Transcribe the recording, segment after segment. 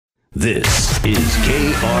This is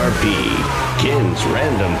KRP, Ken's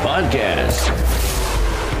Random Podcast.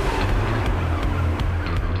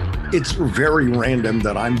 It's very random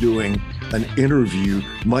that I'm doing an interview,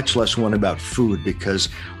 much less one about food, because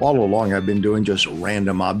all along I've been doing just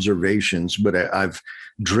random observations, but I've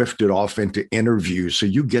drifted off into interviews. So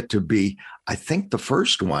you get to be, I think, the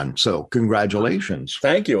first one. So congratulations.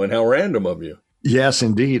 Thank you. And how random of you. Yes,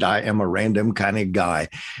 indeed. I am a random kind of guy.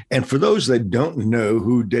 And for those that don't know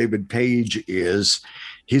who David Page is,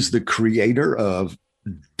 he's the creator of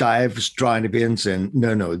Dives, Drive-Ins, and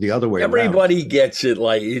the other way around. Everybody gets it.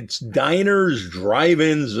 Like, it's diners,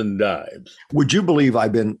 drive-ins, and dives. Would you believe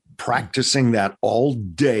I've been practicing that all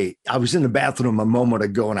day? I was in the bathroom a moment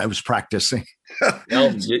ago and I was practicing.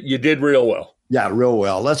 Well, you did real well. Yeah, real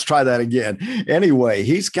well. Let's try that again. Anyway,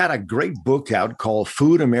 he's got a great book out called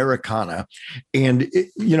Food Americana. And,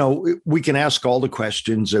 we can ask all the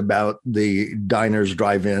questions about the diners,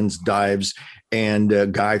 drive-ins, dives,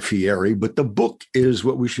 and Guy Fieri. But the book is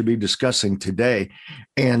what we should be discussing today.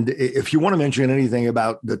 And if you want to mention anything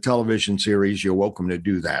about the television series, you're welcome to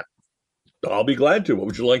do that. I'll be glad to. What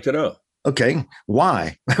would you like to know? Okay.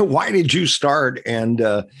 Why? Why did you start? And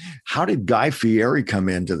how did Guy Fieri come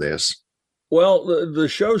into this? Well, the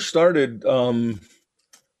show started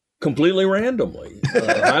completely randomly,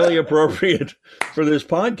 highly appropriate for this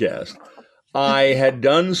podcast. I had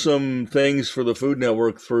done some things for the Food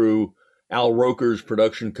Network through Al Roker's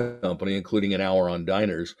production company, including an hour on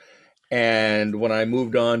diners. And when I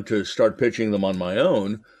moved on to start pitching them on my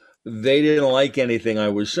own, they didn't like anything I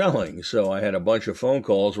was selling. So I had a bunch of phone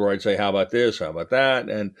calls where I'd say, how about this? How about that?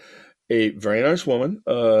 And a very nice woman,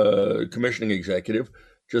 commissioning executive,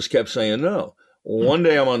 just kept saying no. One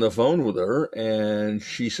day I'm on the phone with her and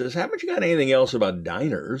she says, haven't you got anything else about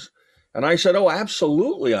diners? And I said, oh,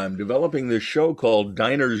 absolutely. I'm developing this show called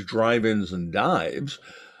Diners, Drive-Ins, and Dives.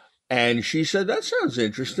 And she said, that sounds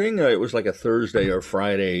interesting. It was like a Thursday or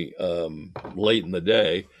Friday, late in the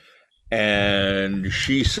day. And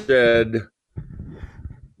she said,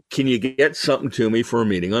 can you get something to me for a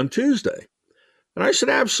meeting on Tuesday? And I said,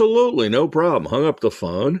 absolutely, no problem. Hung up the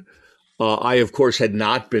phone. I, of course, had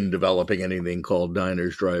not been developing anything called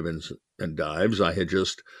Diners, Drive-Ins, and Dives. I had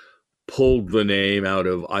just pulled the name out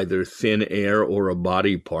of either thin air or a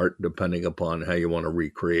body part, depending upon how you want to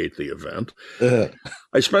recreate the event.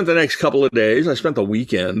 I spent the next couple of days, I spent the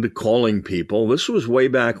weekend calling people. This was way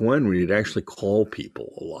back when we'd actually call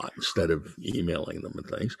people a lot instead of emailing them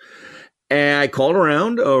and things. And I called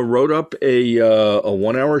around, wrote up a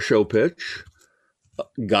 1-hour show pitch,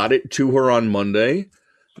 got it to her on Monday.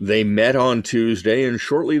 They met on Tuesday, and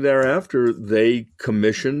shortly thereafter, they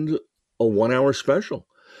commissioned a 1-hour special.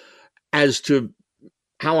 As to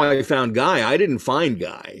how I found Guy, I didn't find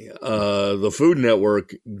Guy. The Food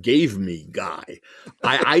Network gave me Guy.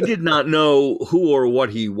 I did not know who or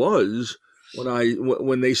what he was.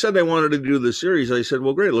 When they said they wanted to do the series, I said,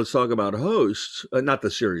 well, great, let's talk about hosts. Not the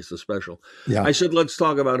series, the special. Yeah. I said, let's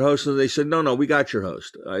talk about hosts. And they said, no, we got your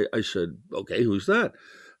host. I said, okay, who's that?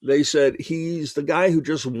 They said, he's the guy who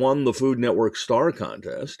just won the Food Network Star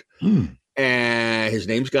Contest. And his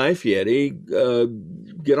name's Guy Fieri.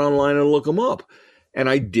 Get online and look him up. And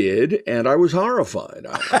I did, and I was horrified.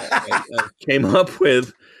 I came up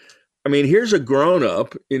with, here's a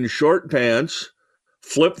grown-up in short pants,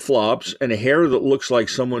 flip-flops, and hair that looks like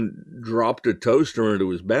someone dropped a toaster into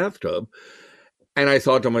his bathtub. And I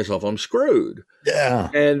thought to myself, I'm screwed. Yeah.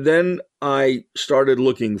 And then I started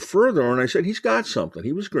looking further, and I said, he's got something.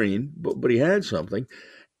 He was green, but he had something.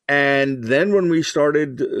 And then when we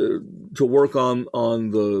started to work on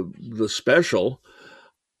the special,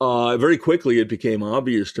 very quickly it became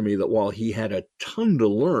obvious to me that while he had a ton to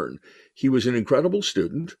learn, he was an incredible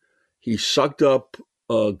student. He sucked up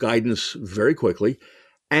guidance very quickly,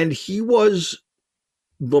 and he was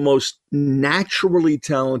the most naturally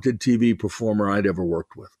talented TV performer I'd ever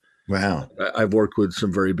worked with. Wow. I've worked with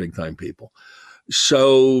some very big time people.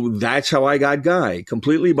 So that's how I got Guy,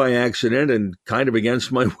 completely by accident and kind of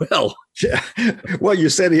against my will. Yeah. Well, you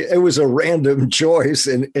said it was a random choice.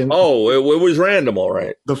 And it was random, all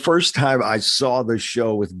right. The first time I saw the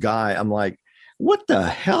show with Guy, I'm like, what the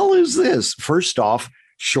hell is this? First off,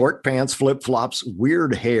 short pants, flip-flops,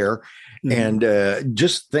 weird hair. And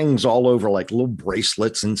just things all over, like little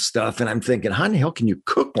bracelets and stuff. And I'm thinking, how the hell can you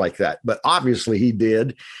cook like that? But obviously he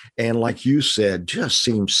did. And like you said, just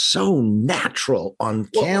seems so natural on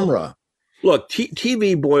camera. Look,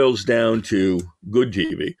 TV boils down to good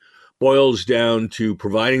TV, boils down to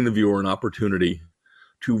providing the viewer an opportunity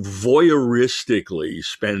to voyeuristically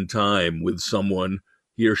spend time with someone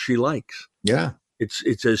he or she likes. Yeah.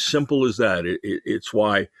 It's as simple as that. It's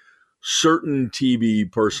why certain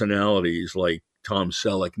TV personalities like Tom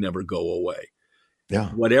Selleck never go away. Yeah.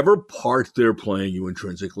 Whatever part they're playing, you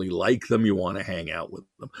intrinsically like them. You want to hang out with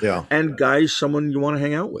them. Yeah. And Guy's someone you want to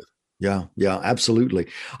hang out with. Yeah, absolutely.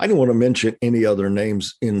 I don't want to mention any other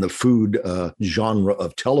names in the food genre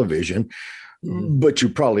of television, but you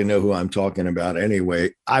probably know who I'm talking about anyway.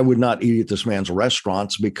 I would not eat at this man's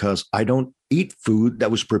restaurants because I don't eat food that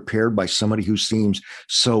was prepared by somebody who seems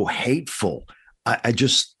so hateful. I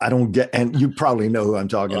don't get, and you probably know who I'm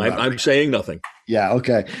talking about. I'm saying nothing. Yeah.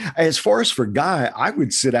 Okay. As far as for Guy, I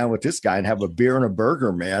would sit down with this guy and have a beer and a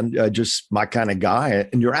burger, man. Just my kind of guy.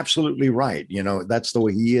 And you're absolutely right. That's the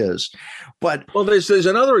way he is. But well, there's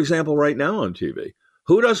another example right now on TV.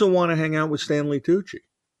 Who doesn't want to hang out with Stanley Tucci?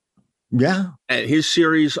 Yeah. And his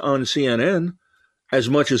series on CNN, as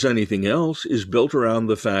much as anything else, is built around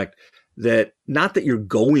the fact that not that you're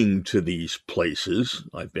going to these places.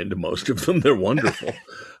 I've been to most of them. They're wonderful.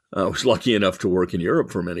 I was lucky enough to work in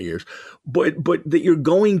Europe for many years, but that you're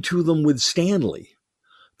going to them with Stanley,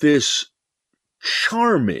 this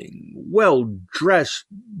charming, well-dressed,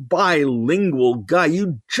 bilingual guy.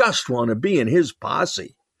 You just want to be in his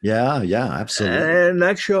posse. Yeah, absolutely. And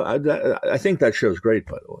that show, I think that show's great,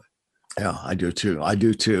 by the way. Yeah, I do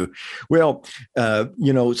too. Well,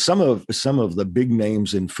 some of the big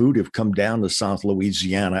names in food have come down to South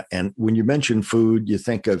Louisiana. And when you mention food, you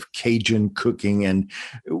think of Cajun cooking, and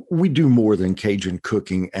we do more than Cajun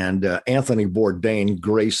cooking. And Anthony Bourdain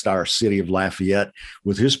graced our city of Lafayette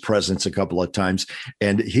with his presence a couple of times,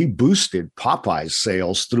 and he boosted Popeye's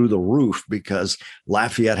sales through the roof because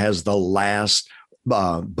Lafayette has the last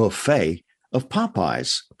buffet of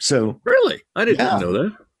Popeyes. So really, I didn't know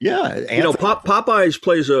that. Yeah, Anthony, Popeyes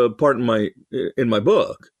plays a part in my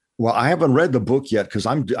book. Well, I haven't read the book yet because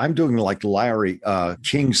I'm doing like Larry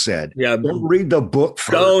King said. Yeah, don't read the book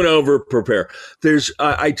first. Don't over prepare. There's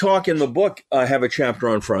I talk in the book. I have a chapter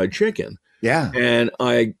on fried chicken. Yeah, and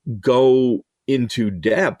I go into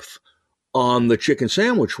depth on the chicken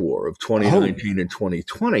sandwich war of 2019 and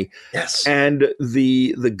 2020. Yes, and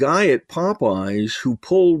the guy at Popeyes who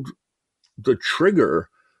pulled the trigger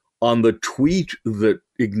on the tweet that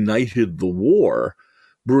ignited the war,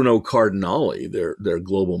 Bruno Cardinale, their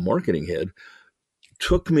global marketing head,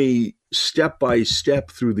 took me step by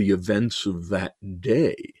step through the events of that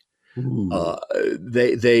day.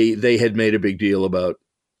 They had made a big deal about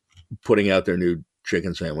putting out their new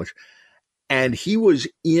chicken sandwich, and he was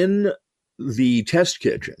in the test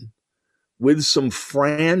kitchen with some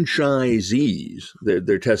franchisees.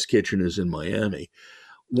 Their test kitchen is in Miami.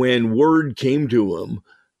 When word came to him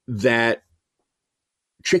that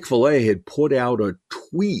Chick-fil-A had put out a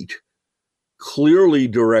tweet clearly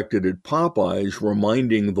directed at Popeyes,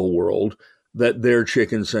 reminding the world that their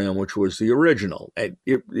chicken sandwich was the original.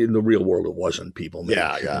 In the real world, it wasn't. People made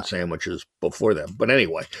chicken sandwiches before them. But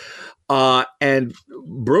anyway, and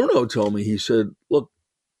Bruno told me, he said, look,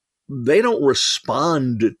 they don't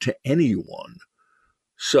respond to anyone.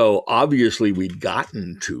 So obviously we'd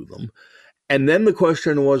gotten to them. And then the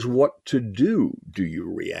question was what to do. Do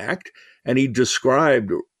you react? And he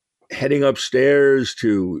described heading upstairs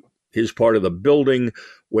to his part of the building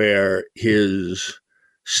where his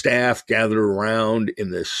staff gathered around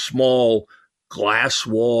in this small glass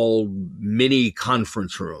wall mini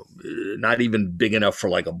conference room, not even big enough for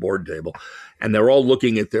like a board table. And they're all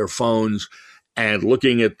looking at their phones and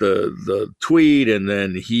looking at the tweet. And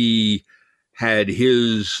then he had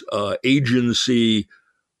his agency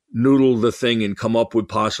noodle the thing and come up with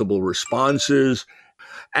possible responses.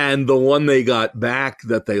 And the one they got back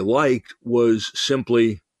that they liked was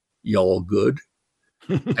simply, y'all good?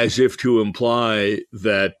 As if to imply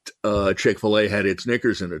that Chick-fil-A had its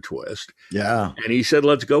knickers in a twist. Yeah. And he said,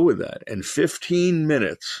 let's go with that. And 15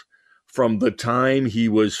 minutes from the time he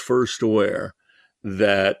was first aware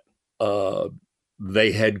that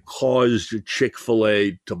they had caused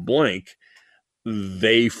Chick-fil-A to blink,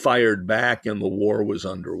 they fired back and the war was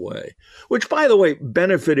underway, which, by the way,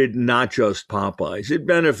 benefited not just Popeyes. It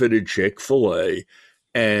benefited Chick-fil-A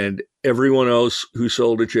and everyone else who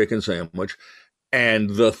sold a chicken sandwich and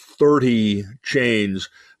the 30 chains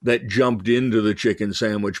that jumped into the chicken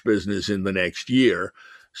sandwich business in the next year.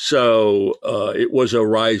 So it was a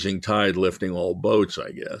rising tide lifting all boats,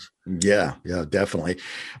 I guess. Yeah, definitely.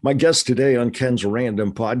 My guest today on Ken's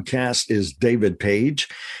Random Podcast is David Page,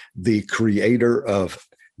 the creator of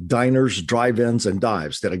Diners, Drive-Ins, and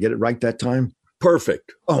Dives. Did I get it right that time?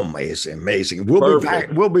 Perfect. Oh, amazing. We'll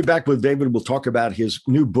be back with David. We'll talk about his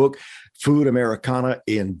new book, Food Americana,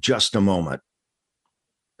 in just a moment.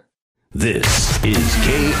 This is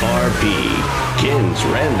KRP, Ken's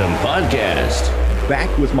Random Podcast.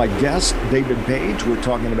 back with my guest, David Page. We're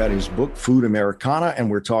talking about his book, Food Americana, and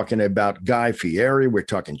we're talking about Guy Fieri. We're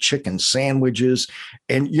talking chicken sandwiches.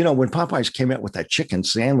 And, you know, when Popeyes came out with that chicken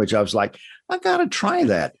sandwich, I was like, I got to try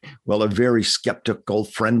that. Well, a very skeptical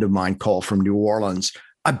friend of mine called from New Orleans.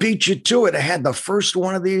 I beat you to it. I had the first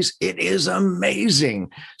one of these. It is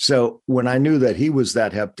amazing. So when I knew that he was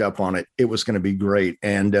that hepped up on it, it was going to be great.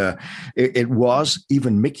 And it was.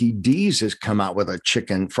 Even Mickey D's has come out with a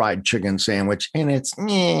fried chicken sandwich, and it's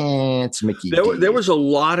Mickey D's. There was a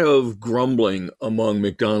lot of grumbling among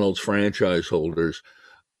McDonald's franchise holders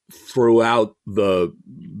throughout the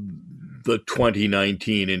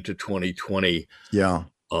 2019 into 2020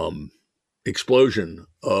 explosion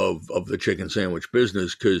of the chicken sandwich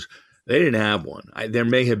business, because they didn't have one. There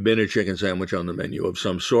may have been a chicken sandwich on the menu of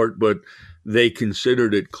some sort, but they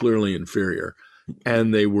considered it clearly inferior.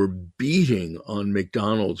 And they were beating on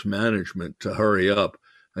McDonald's management to hurry up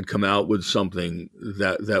and come out with something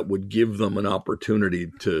that would give them an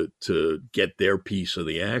opportunity to get their piece of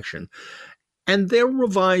the action. And their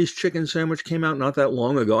revised chicken sandwich came out not that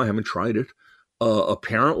long ago. I haven't tried it.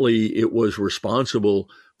 Apparently, it was responsible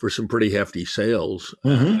for some pretty hefty sales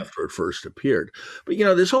after it first appeared. But, you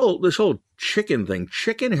know, this whole chicken thing,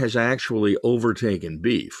 chicken has actually overtaken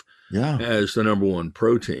beef as the number one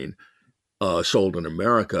protein sold in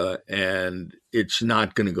America, and it's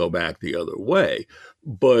not going to go back the other way.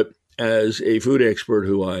 But as a food expert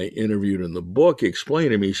who I interviewed in the book explained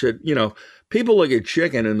to me, he said, you know, people look at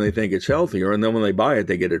chicken and they think it's healthier, and then when they buy it,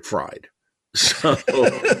 they get it fried. So,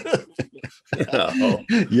 you know.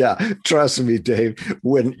 Yeah, trust me, Dave,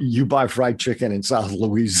 when you buy fried chicken in South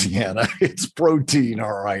Louisiana, it's protein.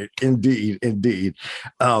 All right. Indeed.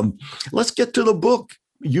 Let's get to the book.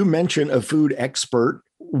 You mentioned a food expert.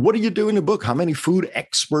 What do you do in the book? How many food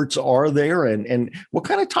experts are there? And what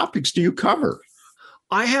kind of topics do you cover?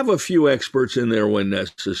 I have a few experts in there when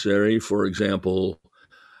necessary. For example,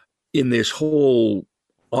 in this whole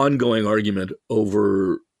ongoing argument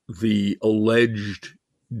over the alleged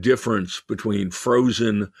difference between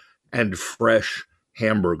frozen and fresh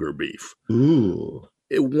hamburger beef. Ooh.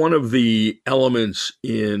 One of the elements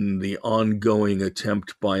in the ongoing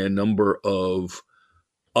attempt by a number of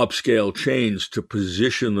upscale chains to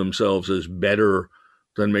position themselves as better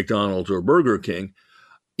than McDonald's or Burger King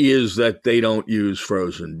is that they don't use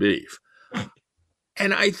frozen beef.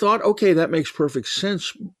 And I thought, okay, that makes perfect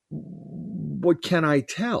sense. What can I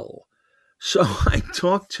tell? So I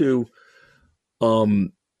talked to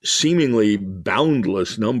seemingly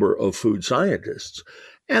boundless number of food scientists.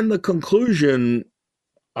 And the conclusion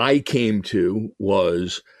I came to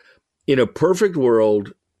was, in a perfect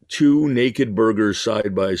world, two naked burgers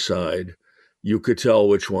side by side, you could tell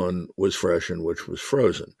which one was fresh and which was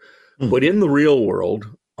frozen. But in the real world,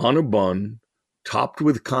 on a bun, topped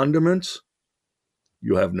with condiments,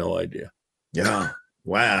 you have no idea. Yeah.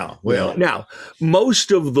 Wow. Well, now,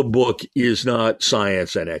 most of the book is not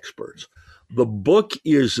science and experts. The book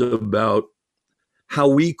is about how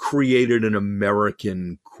we created an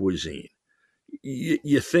American cuisine.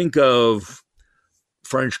 You think of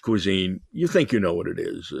French cuisine, you think you know what it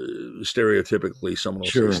is. Stereotypically, someone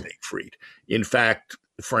will say steak frite. In fact,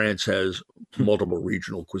 France has multiple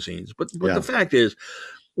regional cuisines. But the fact is,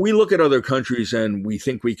 we look at other countries and we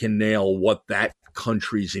think we can nail what that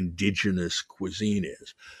country's indigenous cuisine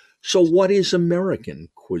is. So what is American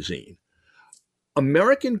cuisine?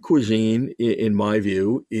 American cuisine, in my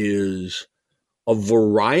view, is a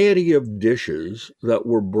variety of dishes that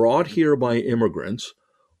were brought here by immigrants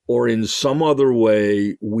or in some other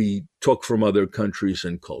way we took from other countries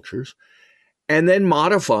and cultures, and then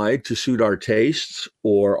modified to suit our tastes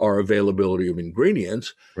or our availability of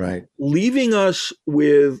ingredients, right, leaving us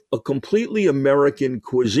with a completely American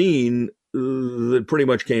cuisine that pretty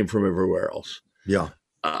much came from everywhere else. Yeah.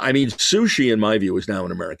 I mean, sushi, in my view, is now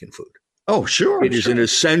an American food. Oh, sure. It is an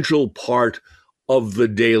essential part of the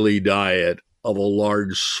daily diet of a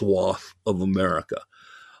large swath of America.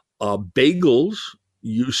 Bagels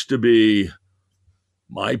used to be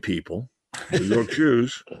my people, New York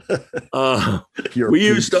Jews. We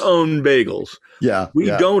used to own bagels. Yeah. We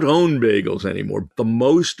don't own bagels anymore. The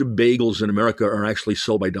most bagels in America are actually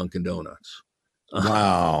sold by Dunkin' Donuts.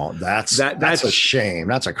 Wow, that's a shame.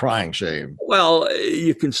 That's a crying shame. Well,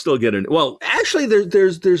 you can still get it. Well, actually,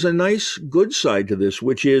 there's a nice good side to this,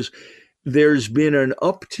 which is there's been an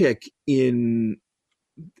uptick in,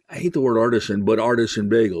 I hate the word artisan, but artisan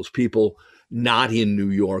bagels. People not in New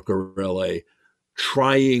York or LA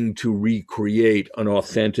trying to recreate an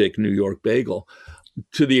authentic New York bagel,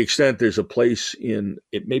 to the extent there's a place in,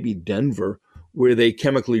 it may be Denver, where they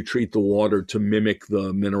chemically treat the water to mimic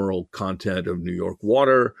the mineral content of New York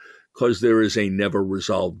water. because there is a never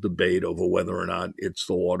resolved debate over whether or not it's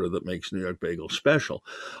the water that makes New York bagel special.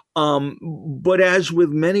 But as with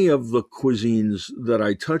many of the cuisines that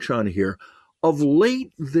I touch on here, of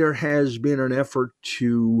late there has been an effort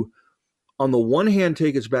to, on the one hand,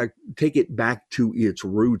 take it back to its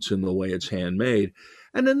roots in the way it's handmade,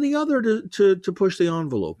 and then the other to push the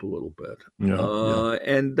envelope a little bit.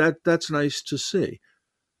 And that's nice to see.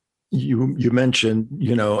 You mentioned,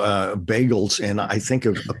 bagels, and I think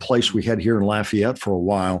of a place we had here in Lafayette for a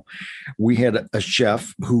while. We had a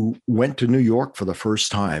chef who went to New York for the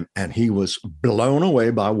first time, and he was blown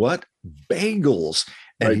away by what? Bagels.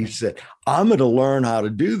 And Right. he said, I'm going to learn how to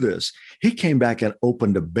do this. He came back and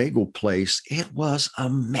opened a bagel place. It was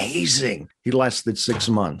amazing. He lasted 6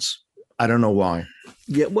 months. I don't know why.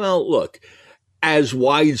 Yeah, well, look, as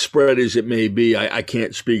widespread as it may be, I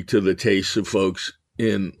can't speak to the tastes of folks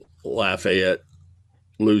in Lafayette,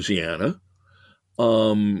 Louisiana.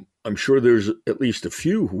 I'm sure there's at least a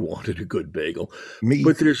few who wanted a good bagel.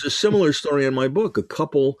 But there's a similar story in my book. A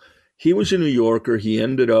couple, he was a New Yorker. He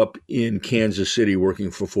ended up in Kansas City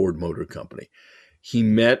working for Ford Motor Company. He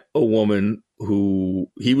met a woman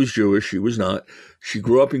who, he was Jewish, she was not. She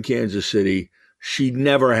grew up in Kansas City. She'd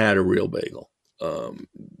never had a real bagel.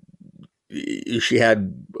 She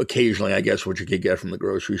had occasionally, I guess, what you could get from the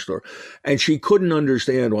grocery store. And she couldn't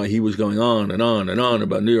understand why he was going on and on and on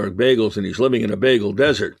about New York bagels, and he's living in a bagel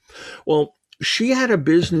desert. Well, she had a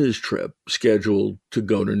business trip scheduled to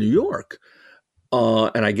go to New York.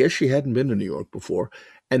 And I guess she hadn't been to New York before.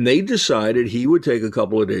 And they decided he would take a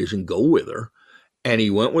couple of days and go with her. And he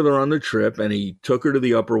went with her on the trip, and he took her to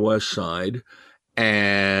the Upper West Side,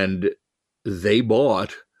 and they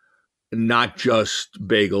bought not just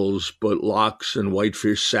bagels, but lox and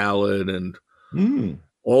whitefish salad and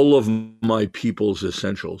all of my people's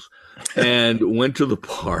essentials, and went to the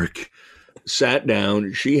park, sat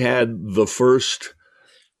down. She had the first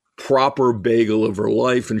proper bagel of her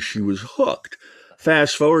life, and she was hooked.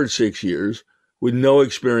 Fast forward 6 years, with no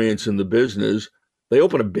experience in the business, they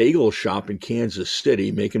opened a bagel shop in Kansas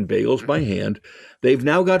City, making bagels by hand. They've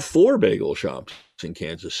now got 4 bagel shops in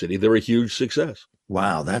Kansas City. They're a huge success.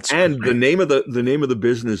 Wow, that's and great. the name of the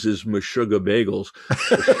business is Meshuggah Bagels.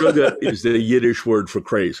 Meshuggah is the Yiddish word for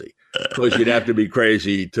crazy, because you'd have to be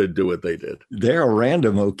crazy to do what they did. They're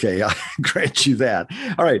random. Okay, I grant you that.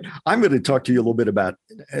 All right, I'm going to talk to you a little bit about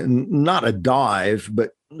not a dive,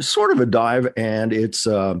 but sort of a dive, and it's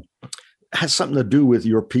has something to do with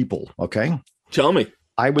your people. Okay, tell me.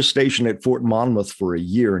 I was stationed at Fort Monmouth for a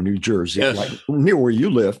year in New Jersey, yes. like near where you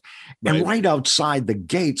live. Right. And right outside the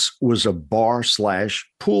gates was a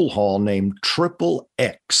bar/pool hall named Triple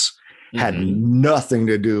X. Had nothing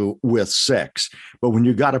to do with sex. But when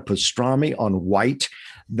you got a pastrami on white,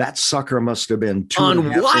 that sucker must have been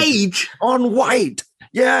on white. On white.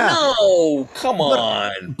 Yeah. No, come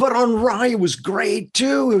on. But on rye, it was great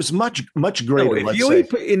too. It was much, much greater. No, if you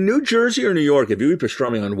eat in New Jersey or New York, if you eat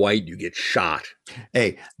pastrami on white, you get shot.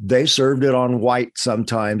 Hey, they served it on white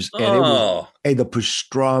sometimes. And it was, the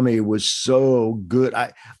pastrami was so good.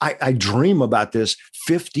 I dream about this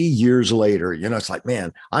 50 years later. It's like,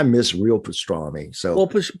 man, I miss real pastrami. So, well,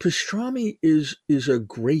 pastrami is a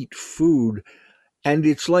great food. And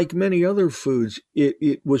it's like many other foods.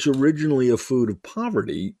 It was originally a food of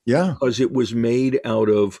poverty. Yeah. Because it was made out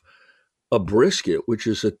of a brisket, which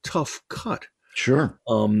is a tough cut. Sure.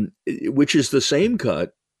 Which is the same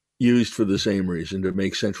cut used for the same reason, to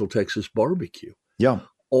make Central Texas barbecue. Yeah.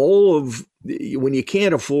 When you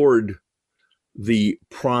can't afford the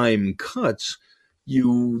prime cuts,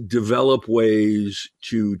 you develop ways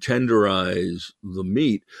to tenderize the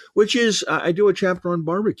meat, which is, I do a chapter on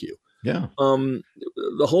barbecue. Yeah.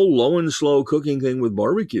 The whole low and slow cooking thing with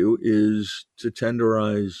barbecue is to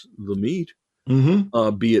tenderize the meat,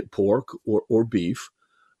 be it pork or beef,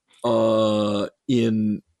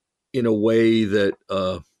 in a way that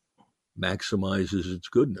maximizes its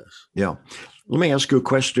goodness. Yeah. Let me ask you a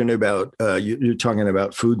question about you're talking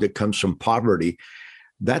about food that comes from poverty.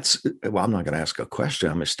 I'm not going to ask a question.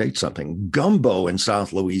 I'm going to state something. Gumbo in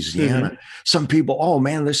South Louisiana. Some people, oh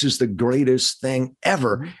man, this is the greatest thing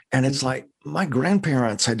ever. And it's like, my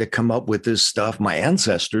grandparents had to come up with this stuff, my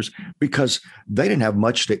ancestors, because they didn't have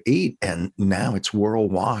much to eat. And now it's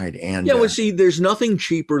worldwide. And yeah, well, see, there's nothing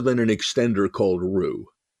cheaper than an extender called roux.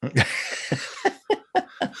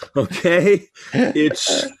 Okay.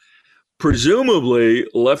 It's presumably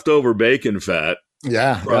leftover bacon fat.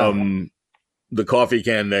 From the coffee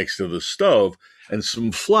can next to the stove, and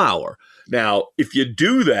some flour. Now, if you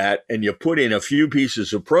do that and you put in a few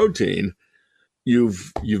pieces of protein,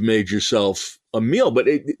 you've made yourself a meal. But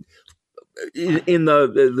in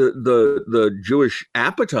the Jewish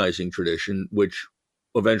appetizing tradition, which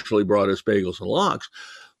eventually brought us bagels and lox,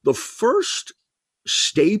 the first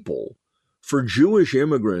staple for Jewish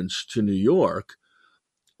immigrants to New York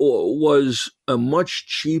was a much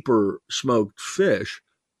cheaper smoked fish.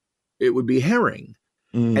 It would be herring.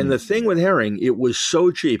 And the thing with herring, it was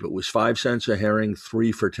so cheap. It was 5 cents a herring,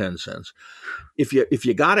 3 for 10 cents. If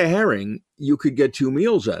you got a herring, you could get 2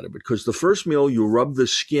 meals out of it, because the first meal you rub the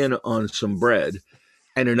skin on some bread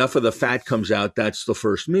and enough of the fat comes out. That's the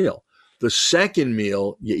first meal. The second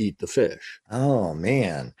meal, you eat the fish. Oh,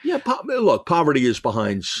 man. Yeah, look, poverty is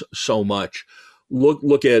behind so much.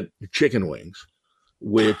 Look at chicken wings,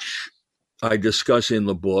 which I discuss in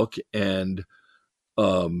the book, and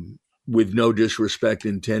with no disrespect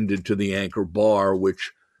intended to the Anchor Bar,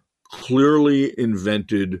 which clearly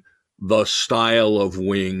invented the style of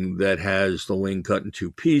wing that has the wing cut in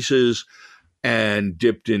 2 pieces and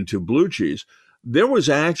dipped into blue cheese. There was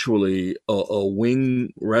actually a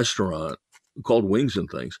wing restaurant called Wings and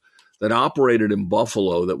Things that operated in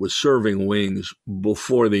Buffalo that was serving wings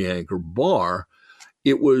before the Anchor Bar.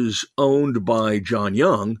 It was owned by John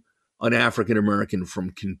Young, an African-American from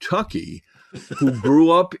Kentucky, who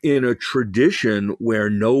grew up in a tradition where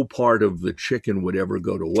no part of the chicken would ever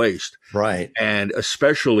go to waste. Right. And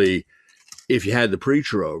especially if you had the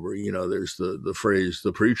preacher over, there's the phrase,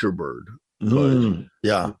 the preacher bird. Yeah.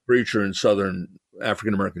 The preacher in Southern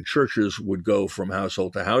African-American churches would go from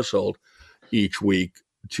household to household each week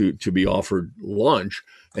to be offered lunch.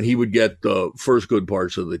 And he would get the first good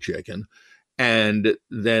parts of the chicken, and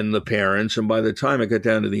then the parents. And by the time it got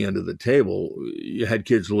down to the end of the table, you had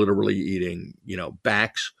kids literally eating,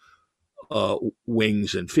 backs,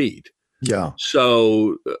 wings, and feet. Yeah.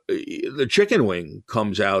 So the chicken wing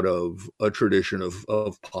comes out of a tradition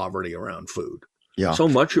of poverty around food. Yeah. So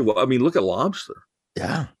much of, look at lobster.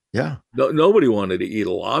 Yeah. Yeah. Nobody wanted to eat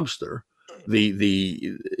a lobster.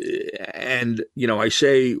 I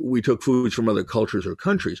say we took foods from other cultures or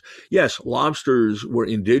countries. Yes, lobsters were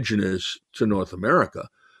indigenous to North America,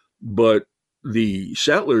 but the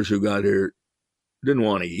settlers who got here didn't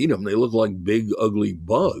want to eat them. They looked like big, ugly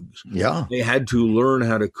bugs. Yeah. They had to learn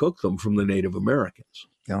how to cook them from the Native Americans.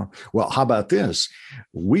 Yeah. Well, how about this?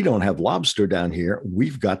 We don't have lobster down here.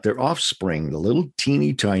 We've got their offspring, the little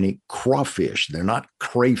teeny tiny crawfish. They're not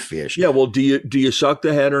crayfish. Yeah. Well, do you suck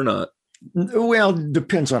the head or not? Well,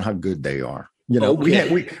 depends on how good they are.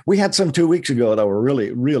 Okay. We had some 2 weeks ago that were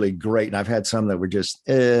really, really great. And I've had some that were just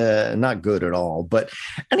not good at all. But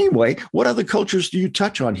anyway, what other cultures do you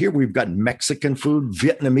touch on here? We've got Mexican food,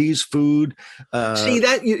 Vietnamese food. See,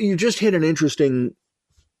 that you just hit an interesting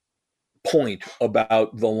point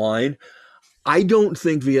about the line. I don't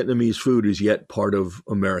think Vietnamese food is yet part of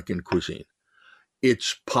American cuisine.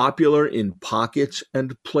 It's popular in pockets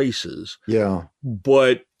and places. Yeah.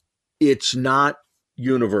 But it's not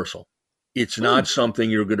universal. It's not something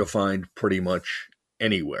you're going to find pretty much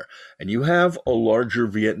anywhere. And you have a larger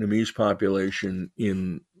Vietnamese population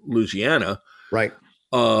in Louisiana. Right.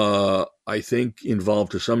 I think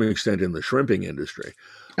involved to some extent in the shrimping industry.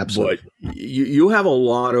 Absolutely. But you have a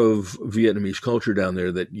lot of Vietnamese culture down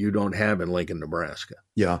there that you don't have in Lincoln, Nebraska.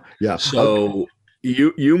 Yeah. Yeah. So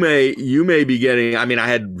you may be getting, I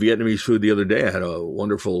had Vietnamese food the other day. I had a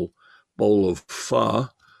wonderful bowl of pho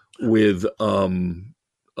with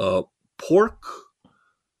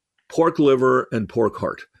pork liver and pork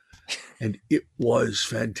heart. And it was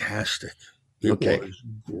fantastic. It was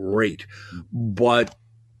great. But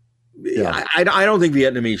yeah. I don't think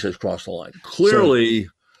Vietnamese has crossed the line. Clearly,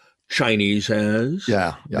 Chinese has.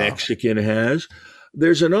 Yeah. Mexican has.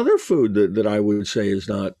 There's another food that I would say is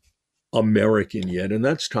not American yet, and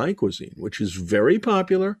that's Thai cuisine, which is very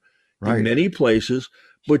popular in many places,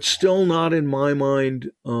 but still not, in my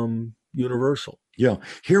mind, universal. Yeah.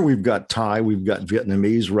 Here we've got Thai, we've got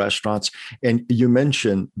Vietnamese restaurants. And you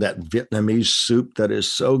mentioned that Vietnamese soup that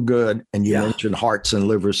is so good. And you mentioned hearts and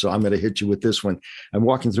livers. So I'm going to hit you with this one. I'm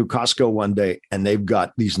walking through Costco one day and they've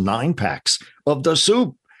got these 9-packs of the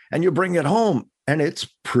soup and you bring it home and it's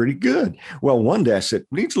pretty good. Well, one day I said,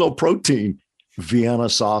 needs a little protein, Vienna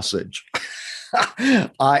sausage.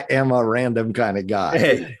 I am a random kind of guy.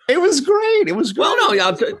 Hey. It was great. It was great. Well, no,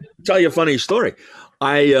 I'll tell you a funny story.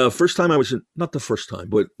 First time I was in, not the first time,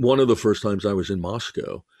 but one of the first times I was in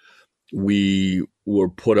Moscow, we were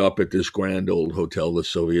put up at this grand old hotel, the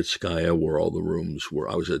Sovietskaya, where all the rooms were.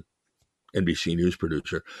 I was a NBC News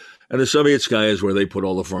producer. And the Sovietskaya is where they put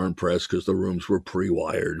all the foreign press because the rooms were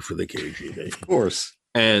pre-wired for the KGB. Of course.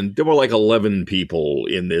 And there were like 11 people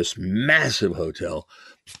in this massive hotel.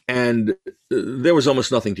 And there was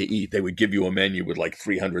almost nothing to eat. They would give you a menu with like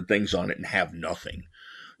 300 things on it and have nothing.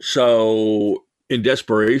 So in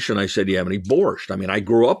desperation, I said, "Do you have any borscht?" I mean, I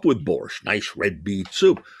grew up with borscht, nice red beet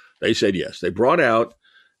soup. They said yes. They brought out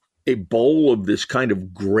a bowl of this kind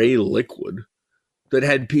of gray liquid that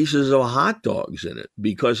had pieces of hot dogs in it,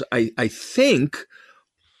 because I think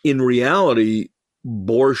in reality,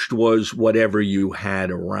 borscht was whatever you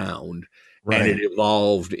had around, and it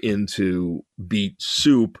evolved into beet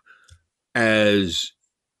soup as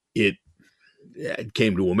it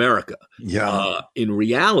came to America. Yeah. In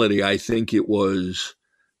reality, I think it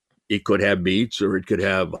could have beets, or it could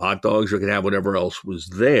have hot dogs, or it could have whatever else was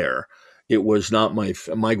there. It was not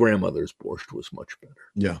my grandmother's borscht was much better.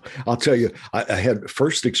 Yeah. I'll tell you, I had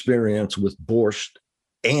first experience with borscht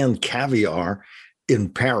and caviar in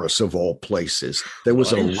Paris, of all places. There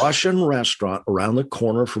was a Russian restaurant around the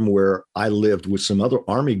corner from where I lived with some other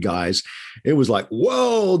Army guys. It was like,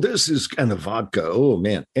 whoa, this is kind of vodka. Oh,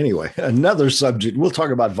 man. Anyway, another subject. We'll talk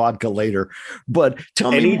about vodka later. But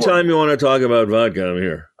tell me. Anytime you want to talk about vodka, I'm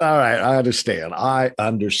here. All right. I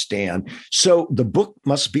understand. So the book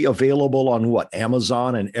must be available on what?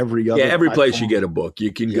 Amazon and every other every platform? place you get a book.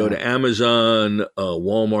 You can go to Amazon,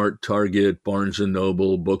 Walmart, Target, Barnes &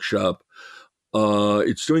 Noble, Bookshop.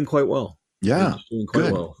 It's doing quite well. Yeah, it's doing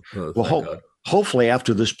quite well. Well, hopefully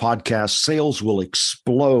after this podcast, sales will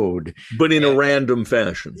explode. But in a random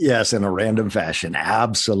fashion. Yes, in a random fashion.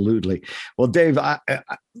 Absolutely. Well, Dave, I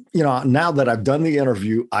now that I've done the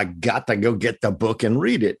interview, I got to go get the book and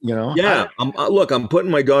read it, Yeah. I'm putting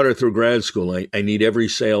my daughter through grad school. I need every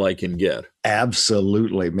sale I can get.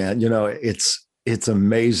 Absolutely, man. It's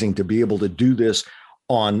amazing to be able to do this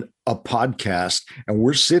on a podcast, and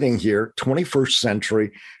we're sitting here 21st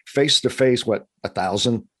century face to face,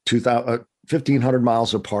 1,000, 2,000, 1,500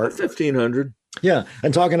 miles apart. 1,500. Yeah.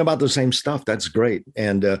 And talking about the same stuff. That's great.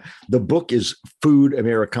 And the book is Food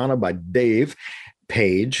Americana by Dave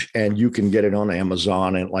Page, and you can get it on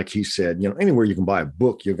Amazon. And like he said, anywhere you can buy a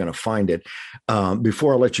book, you're going to find it.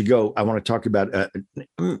 Before I let you go, I want to talk about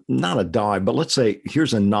not a dive, but let's say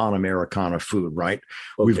here's a non-Americana food, right?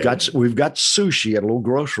 Okay. We've got sushi at a little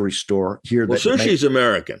grocery store here. Well, sushi's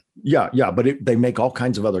American. Yeah, but they make all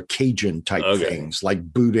kinds of other Cajun type things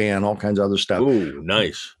like boudin, all kinds of other stuff. Ooh,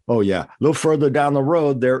 nice. Oh yeah, a little further down the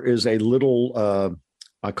road, there is a little.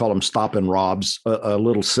 I call them Stop and Robs, a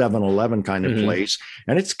little 7-Eleven kind of place.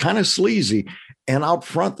 And it's kind of sleazy. And out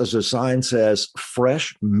front, there's a sign that says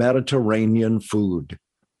fresh Mediterranean food.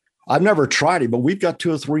 I've never tried it, but we've got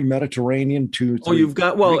 2 or 3 Mediterranean, you've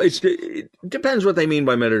got, it depends what they mean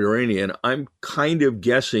by Mediterranean. I'm kind of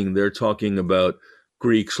guessing they're talking about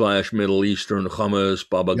Greek/Middle Eastern hummus,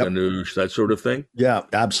 baba ganoush, that sort of thing. Yeah,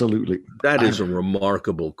 absolutely. That is a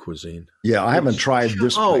remarkable cuisine. Yeah, I haven't tried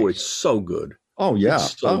this. Oh, it's so good. Oh, yeah.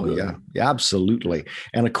 So good. Yeah, absolutely.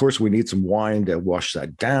 And of course, we need some wine to wash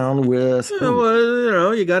that down with. Yeah,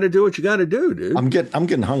 well, you got to do what you got to do, dude. I'm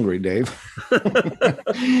getting hungry, Dave.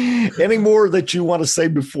 Any more that you want to say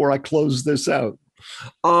before I close this out?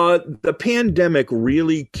 The pandemic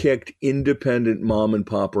really kicked independent mom and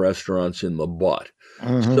pop restaurants in the butt.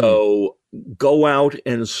 Mm-hmm. So go out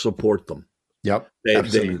and support them. Yep.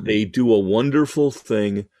 They do a wonderful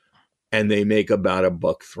thing, and they make about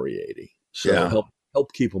 $1.380. So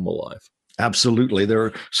help keep them alive. Absolutely. There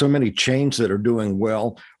are so many chains that are doing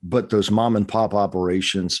well, but those mom and pop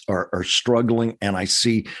operations are struggling. And I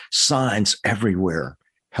see signs everywhere.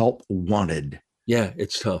 Help wanted. Yeah,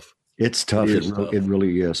 it's tough. It's tough. It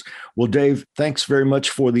really is. Well, Dave, thanks very much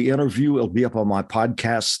for the interview. It'll be up on my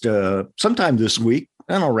podcast sometime this week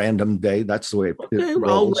on a random day. That's the way it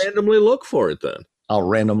rolls. I'll randomly look for it then. I'll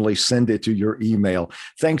randomly send it to your email.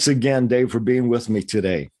 Thanks again, Dave, for being with me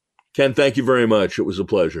today. Ken, thank you very much. It was a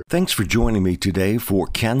pleasure. Thanks for joining me today for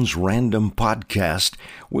Ken's Random Podcast.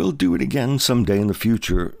 We'll do it again someday in the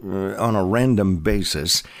future on a random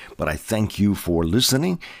basis, but I thank you for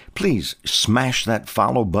listening. Please smash that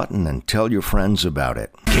follow button and tell your friends about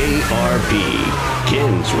it. KRP,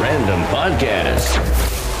 Ken's Random Podcast.